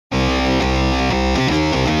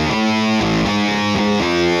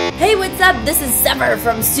up? This is Sever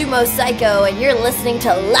from Sumo Cyco, and you're listening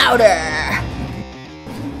to Louder.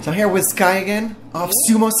 So I'm here with Skye again, of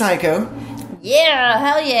Sumo Cyco. Yeah,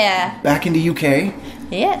 hell yeah. Back in the UK.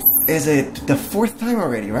 Yes. Is it the 4th time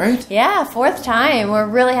already, right? Yeah, 4th time. We're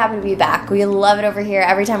really happy to be back. We love it over here.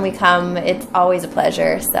 Every time we come, it's always a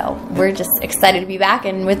pleasure. So we're just excited to be back,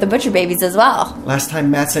 and with the Butcher Babies as well. Last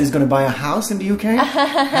time Matt said he's going to buy a house in the UK.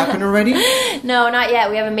 Happened already? No, not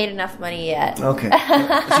yet. We haven't made enough money yet. Okay.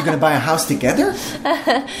 Is he going to buy a house together?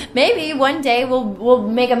 Maybe one day we'll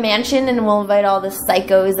make a mansion and we'll invite all the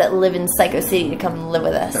psychos that live in Cyco City to come live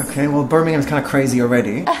with us. Okay, well, Birmingham's kind of crazy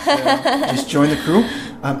already. So just join the crew.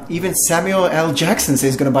 Even Samuel L. Jackson says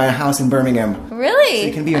he's going to buy a house in Birmingham. Really? So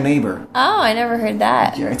he can be your neighbor. Oh, I never heard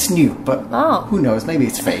that. Yeah, it's new, but who knows? Maybe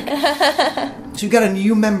it's fake. So you got a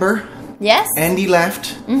new member. Yes. Andy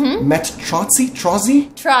left. Met Trozzy,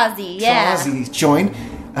 yeah. Trozzy joined.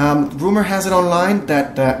 Rumor has it online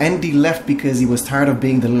that Andy left because he was tired of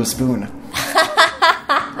being the little spoon.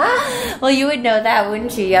 Well, you would know that,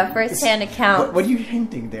 wouldn't you? You have first-hand account. What are you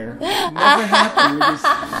hinting there? Never happened.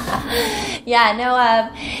 Yeah, no,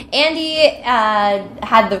 Andy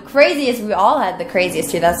had the craziest, we all had the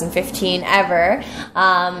craziest 2015 ever,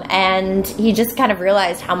 and he just kind of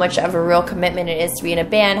realized how much of a real commitment it is to be in a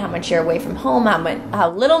band, how much you're away from home,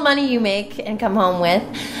 how little money you make and come home with,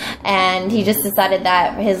 and he just decided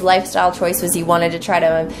that his lifestyle choice was he wanted to try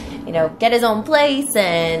to, get his own place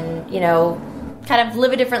and, kind of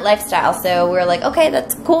live a different lifestyle. So we were like, okay,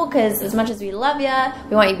 that's cool, because as much as we love you,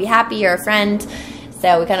 we want you to be happy, you're a friend.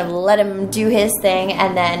 So we kind of let him do his thing,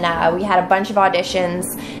 and then we had a bunch of auditions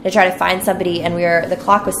to try to find somebody, and the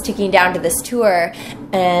clock was ticking down to this tour,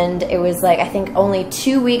 and it was like, I think only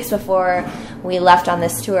 2 weeks before we left on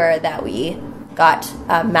this tour that we got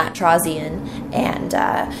Matt Trozzy in,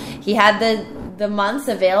 and he had the months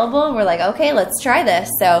available, and we're like, okay, let's try this.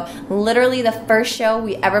 So literally the first show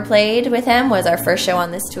we ever played with him was our first show on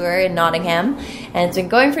this tour in Nottingham, and it's been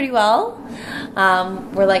going pretty well.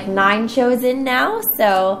 We're like 9 shows in now,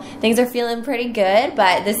 so things are feeling pretty good,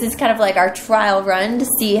 but this is kind of like our trial run to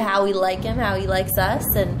see how we like him, how he likes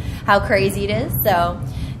us, and how crazy it is. So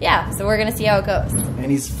yeah, so we're going to see how it goes. And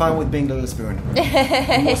he's fine with being the little spoon.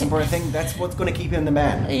 The most important thing, that's what's going to keep him the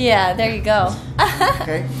man. Yeah, there you go.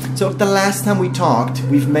 Okay, so the last time we talked,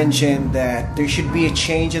 we've mentioned that there should be a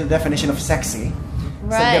change in the definition of sexy.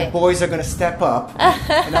 Right. So that boys are going to step up.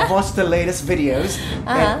 And I've watched the latest videos.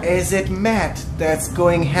 And is it Matt that's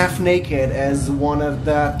going half naked as one of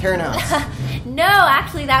the turnouts? No,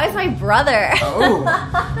 actually, that was my brother.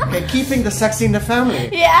 Oh, okay, keeping the sexy in the family.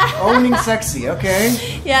 Yeah. Owning sexy,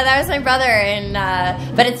 okay. Yeah, that was my brother,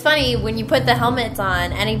 and but it's funny, when you put the helmets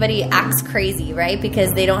on, anybody acts crazy, right?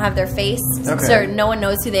 Because they don't have their face, so no one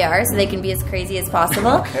knows who they are, so they can be as crazy as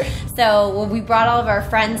possible. Okay. So we brought all of our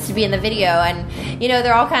friends to be in the video, and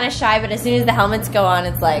they're all kind of shy, but as soon as the helmets go on,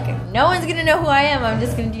 it's like, no one's gonna know who I am. I'm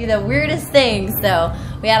just gonna do the weirdest things. So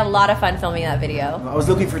we had a lot of fun filming that video. I was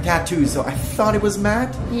looking for tattoos, so I thought it was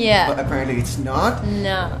Matt. Yeah. But apparently it's not.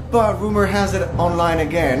 No. But rumor has it online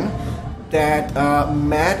again that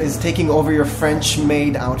Matt is taking over your French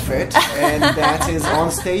maid outfit, and that's his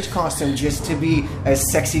on-stage costume, just to be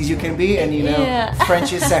as sexy as you can be, and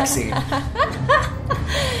French is sexy.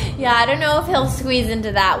 Yeah, I don't know if he'll squeeze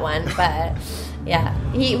into that one, but yeah,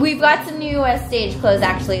 we've got some new stage clothes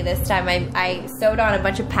actually this time. I sewed on a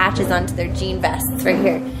bunch of patches onto their jean vests right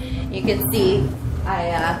here. You can see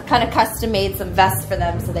I kind of custom made some vests for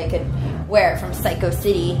them so they could wear it from Cyco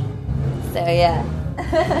City. So yeah.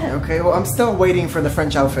 Okay, well, I'm still waiting for the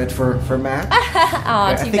French outfit for Matt. Oh,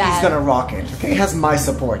 I think he's gonna rock it. Okay, he has my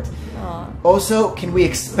support. Also, can we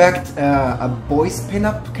expect a boys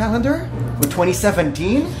pinup calendar for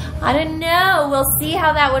 2017? I don't know. We'll see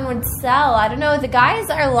how that one would sell. I don't know. The guys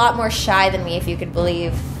are a lot more shy than me, if you could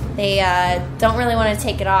believe. They don't really want to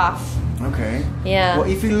take it off. Okay. Yeah. Well,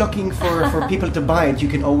 if you're looking for people to buy it, you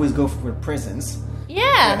can always go for prisons.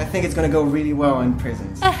 Yeah. I think it's going to go really well in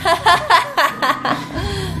prisons.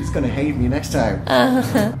 He's going to hate me next time.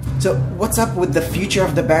 So, what's up with the future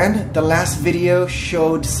of the band? The last video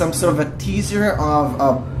showed some sort of a teaser of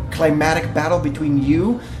a climatic battle between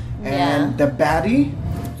you and the baddie.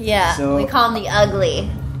 Yeah, so, we call him the Ugly.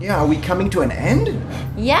 Yeah, are we coming to an end?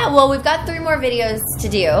 Yeah, well, we've got 3 more videos to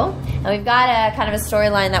do, and we've got a kind of a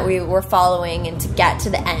storyline that we're following and to get to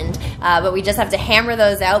the end, but we just have to hammer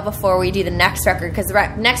those out before we do the next record, because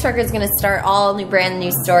the next record is going to start all new, brand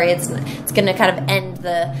new story. It's going to kind of end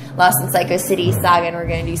the Lost in Cyco City saga, and we're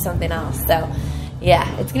going to do something else. So yeah,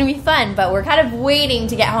 it's going to be fun, but we're kind of waiting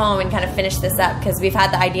to get home and kind of finish this up, because we've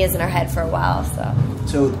had the ideas in our head for a while. So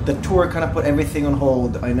So the tour kind of put everything on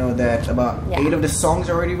hold. I know that about 8 of the songs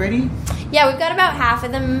are already ready. Yeah, we've got about half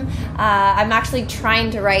of them. I'm actually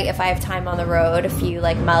trying to write, if I have time on the road, a few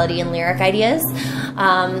like melody and lyric ideas.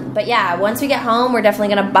 But yeah, once we get home, we're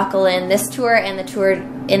definitely going to buckle in. This tour and the tour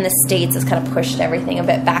in the States has kind of pushed everything a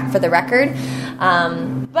bit back for the record.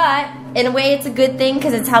 But in a way, it's a good thing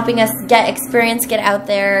because it's helping us get experience, get out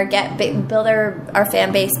there, build our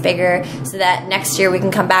fan base bigger, so that next year we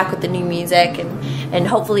can come back with the new music and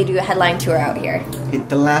hopefully do a headline tour out here.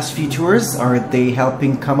 The last few tours, are they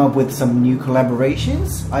helping come up with some new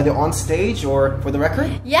collaborations, either on stage or for the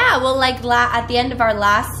record? Yeah, well, like at the end of our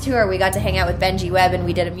last tour, we got to hang out with Benji Webb and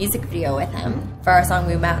we did a music video with him for our song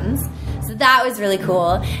Moon Mountains. So that was really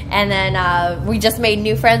cool. And then we just made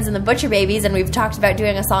new friends in the Butcher Babies, and we've talked about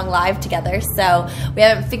doing a song live together. So we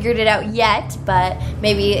haven't figured it out yet, but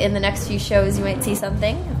maybe in the next few shows you might see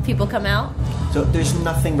something if people come out. So there's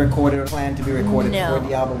nothing recorded or planned to be recorded for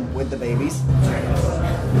the album with the babies?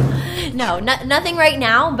 No, nothing right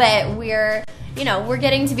now, but we're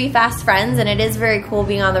getting to be fast friends, and it is very cool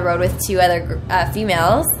being on the road with 2 other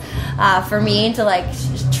females. For me to like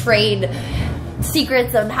trade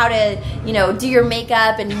secrets on how to, do your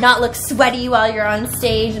makeup and not look sweaty while you're on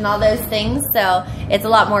stage and all those things. So it's a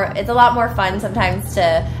lot more fun sometimes to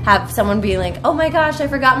have someone be like, oh my gosh, I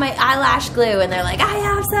forgot my eyelash glue, and they're like, I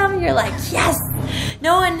have some, and you're like, yes,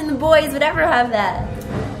 no one in the boys would ever have that.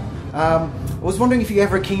 I was wondering if you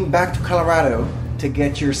ever came back to Colorado to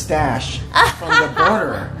get your stash from the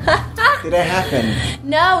border. Did that happen?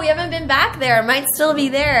 No, we haven't been back there. It might still be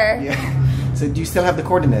there. Yeah. So do you still have the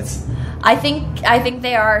coordinates? I think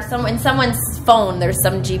they are in someone's phone. There's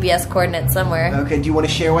some GPS coordinates somewhere. Okay, do you want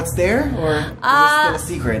to share what's there, or is it still a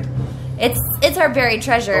secret? It's our buried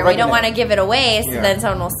treasure. We don't want to give it away, so then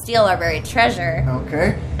someone will steal our buried treasure.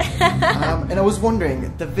 Okay. And I was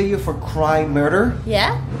wondering, the video for Cry Murder.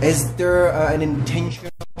 Yeah. Is there an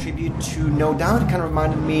intentional tribute to No Doubt? It kind of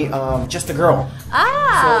reminded me of Just a Girl.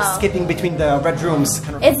 So skipping between the red rooms.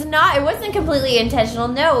 It's not. It wasn't completely intentional.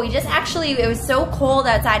 No, we just it was so cold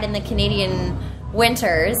outside in the Canadian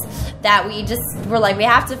winters that we just were like, we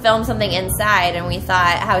have to film something inside, and we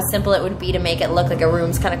thought how simple it would be to make it look like a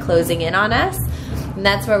room's kind of closing in on us. And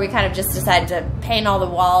that's where we kind of just decided to paint all the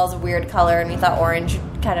walls a weird color, and we thought orange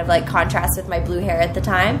kind of like contrast with my blue hair at the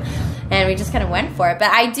time, and we just kind of went for it.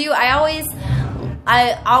 But I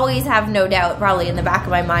always have No Doubt probably in the back of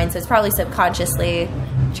my mind, so it's probably subconsciously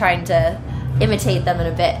trying to imitate them in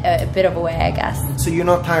a bit of a way, I guess. So you're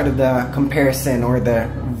not tired of the comparison or the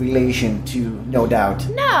relation to No Doubt?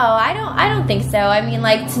 No, I don't think so. I mean,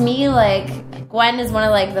 like, to me, like, Gwen is one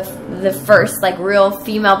of like the first like real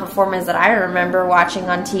female performers that I remember watching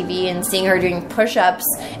on TV and seeing her doing push-ups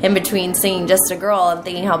in between singing Just a Girl and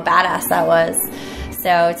thinking how badass that was.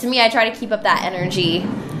 So to me, I try to keep up that energy,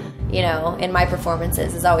 in my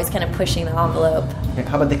performances, is always kind of pushing the envelope. And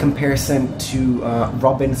how about the comparison to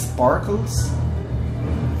Robin Sparkles?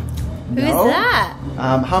 Who's that?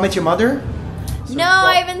 How I Met Your Mother? So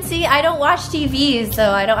I haven't seen. I don't watch TV,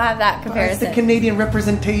 so I don't have that comparison. It's the Canadian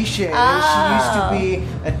representation. She used to be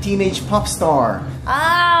a teenage pop star.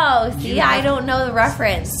 Oh, see, I don't know the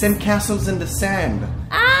reference. Sandcastles in the Sand.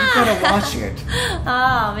 You gotta watch it.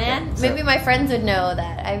 Oh man, maybe my friends would know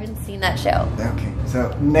that. I haven't seen that show. Okay,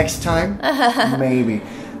 so next time, maybe.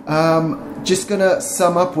 Just gonna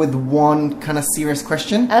sum up with one kind of serious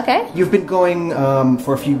question. Okay. You've been going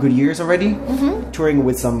for a few good years already, touring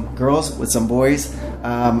with some girls, with some boys,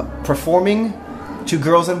 performing to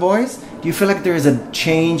girls and boys. Do you feel like there is a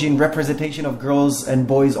change in representation of girls and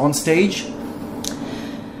boys on stage?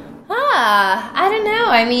 I don't know.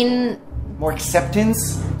 I mean, more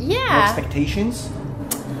acceptance? Yeah. More expectations?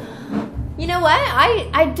 You know what?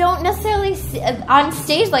 I don't necessarily see, on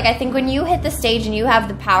stage, like, I think when you hit the stage and you have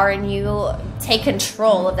the power and you take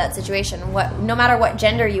control of that situation, no matter what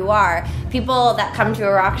gender you are, people that come to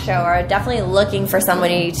a rock show are definitely looking for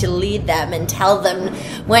somebody to lead them and tell them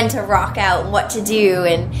when to rock out and what to do.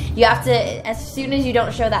 And you have to, as soon as you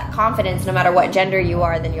don't show that confidence, no matter what gender you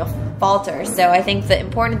are, then you'll falter. So I think the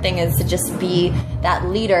important thing is to just be that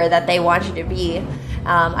leader that they want you to be.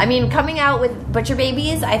 I mean, coming out with Butcher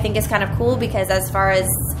Babies, I think is kind of cool because as far as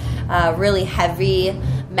really heavy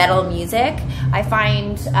metal music, I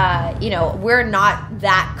find, we're not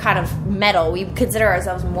that kind of metal. We consider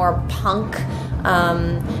ourselves more punk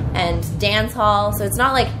and dance hall, so it's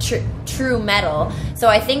not like true metal. So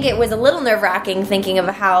I think it was a little nerve-wracking thinking of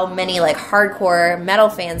how many like hardcore metal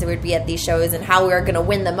fans there would be at these shows and how we were going to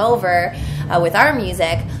win them over with our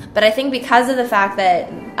music. But I think because of the fact that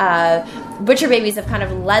Butcher Babies have kind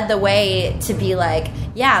of led the way to be like,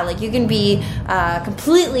 yeah, like you can be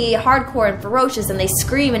completely hardcore and ferocious and they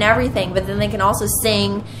scream and everything, but then they can also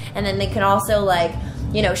sing, and then they can also like,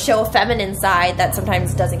 you know, show a feminine side that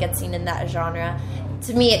sometimes doesn't get seen in that genre.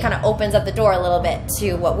 To me, it kind of opens up the door a little bit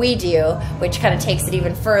to what we do, which kind of takes it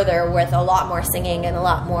even further with a lot more singing and a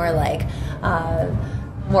lot more like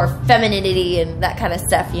more femininity and that kind of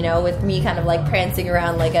stuff, you know, with me kind of like prancing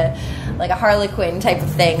around like a Harlequin type of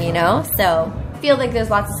thing, you know. So I feel like there's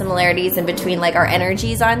lots of similarities in between like our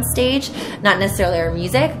energies on stage, not necessarily our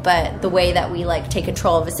music, but the way that we like take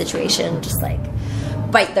control of a situation, just like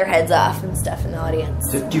bite their heads off and stuff in the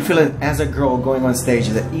audience. So do you feel that as a girl going on stage,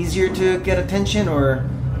 is it easier to get attention, or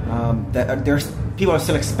that there's people are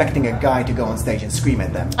still expecting a guy to go on stage and scream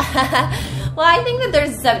at them? Well, I think that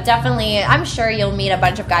there's definitely, I'm sure you'll meet a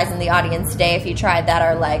bunch of guys in the audience today if you tried that,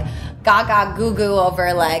 are like gaga goo goo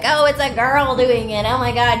over like, oh, it's a girl doing it, oh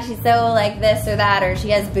my god, she's so like this or that, or she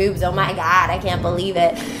has boobs, oh my god, I can't believe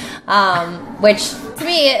it. Which to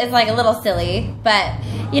me is like a little silly, but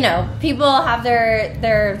you know, people have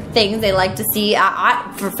their things they like to see.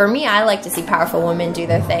 For me, I like to see powerful women do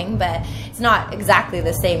their thing, but it's not exactly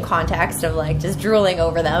the same context of like just drooling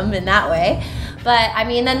over them in that way. But I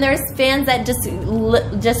mean, then there's fans that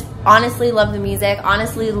just honestly love the music,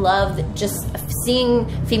 honestly love just seeing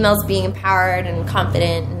females being empowered and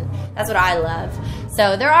confident, and that's what I love.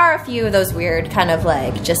 So there are a few of those weird kind of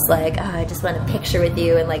like, just like, oh, I just want a picture with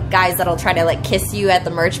you, and like guys that'll try to like kiss you at the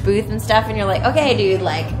merch booth and stuff, and you're like, okay, dude,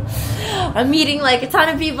 like I'm meeting like a ton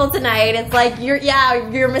of people tonight. It's like you're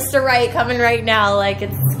Mr. Right coming right now. Like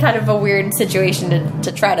it's kind of a weird situation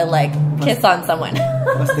to try to like kiss on someone.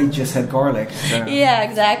 Unless they just had garlic. So. Yeah,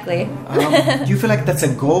 exactly. Do you feel like that's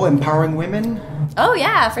a goal, empowering women? Oh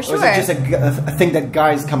yeah, for sure. Or is it just a thing that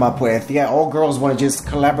guys come up with? Yeah, all girls want to just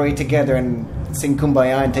collaborate together and sing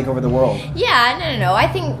Kumbaya and take over the world. Yeah, no. I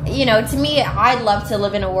think, you know, to me, I'd love to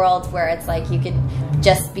live in a world where it's like you could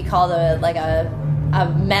just be called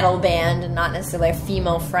a metal band and not necessarily a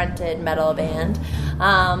female-fronted metal band.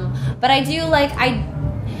 But I do like,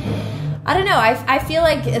 I don't know. I feel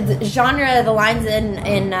like the genre, the lines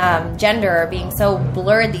in gender are being so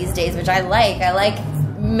blurred these days, which I like. I like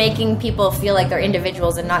making people feel like they're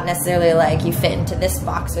individuals and not necessarily like you fit into this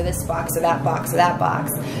box or this box or that box or that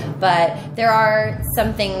box. But there are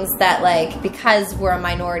some things that, like, because we're a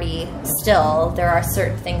minority still, there are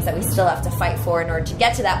certain things that we still have to fight for in order to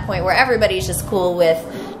get to that point where everybody's just cool with,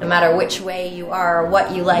 no matter which way you are or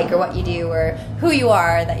what you like or what you do or who you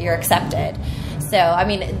are, that you're accepted. So, I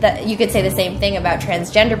mean, you could say the same thing about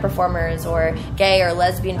transgender performers or gay or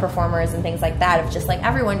lesbian performers and things like that, of just like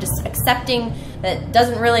everyone just accepting that it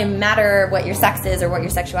doesn't really matter what your sex is or what your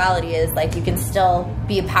sexuality is, like you can still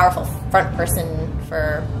be a powerful front person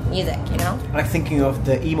for music, you know? I'm thinking of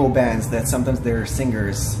the emo bands that sometimes they're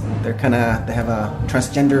singers, they have a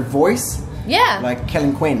transgender voice. Yeah. Like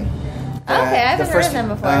Kellen Quinn. Okay, I haven't heard of them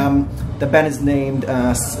before. The band is named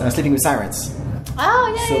Sleeping with Sirens.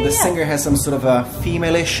 Oh, yeah, So the singer has some sort of a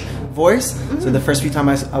female-ish voice. Mm-hmm. So the first few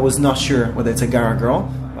times I was not sure whether it's a guy or a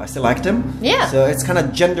girl, but I still liked him. Yeah. So it's kind of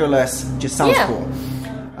genderless, just sounds cool.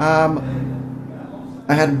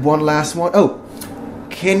 I had one last one. Oh,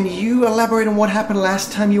 can you elaborate on what happened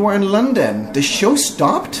last time you were in London? The show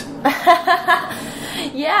stopped?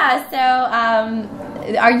 Yeah, so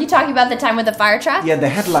are you talking about the time with the fire truck? Yeah, the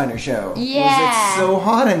headliner show. Yeah. Was it so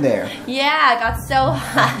hot in there? Yeah, it got so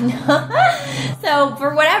hot. So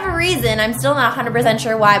for whatever reason, I'm still not 100%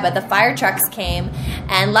 sure why, but the fire trucks came,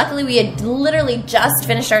 and luckily we had literally just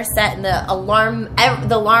finished our set, and the alarm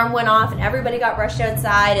went off, and everybody got rushed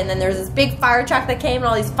outside, and then there was this big fire truck that came, and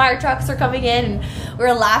all these fire trucks are coming in, and we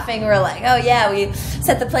were laughing. We were like, oh yeah, we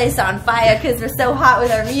set the place on fire because we're so hot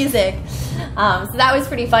with our music. So that was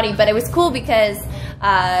pretty funny, but it was cool because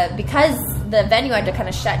the venue had to kind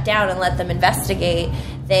of shut down and let them investigate.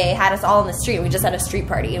 They had us all in the street. We just had a street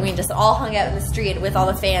party, and we just all hung out in the street with all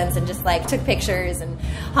the fans and just like took pictures and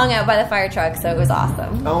hung out by the fire truck. So it was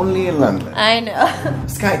awesome. Only in London. I know.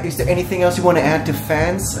 Skye, is there anything else you want to add to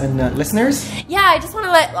fans and listeners? Yeah, I just want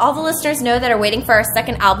to let all the listeners know that are waiting for our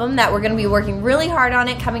second album that we're going to be working really hard on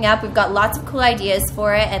it coming up. We've got lots of cool ideas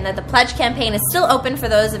for it, and that the pledge campaign is still open for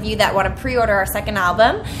those of you that want to pre-order our second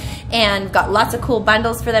album. And we've got lots of cool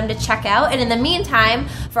bundles for them to check out. And in the meantime,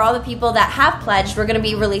 for all the people that have pledged, we're going to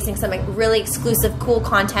be releasing some really exclusive, cool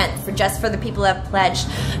content for the people that have pledged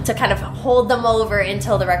to kind of hold them over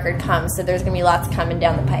until the record comes. So there's going to be lots coming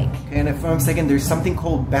down the pike. And if I'm mistaken, there's something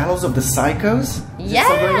called Battles of the Psychos? Yeah,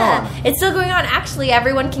 still going on? It's still going on. Actually,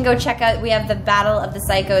 everyone can go check out. We have the Battle of the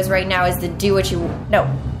Psychos right now. Is the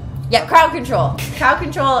Yeah, crowd control. Crowd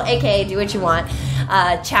control, aka do what you want.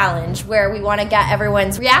 Challenge, where we want to get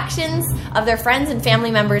everyone's reactions of their friends and family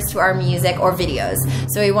members to our music or videos.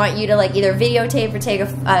 So we want you to like either videotape or take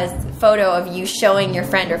a photo of you showing your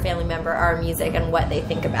friend or family member our music and what they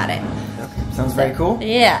think about it. Okay, sounds very cool.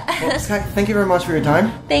 Yeah. Well, Skye, thank you very much for your time.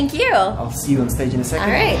 Thank you. I'll see you on stage in a second.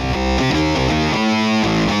 All right.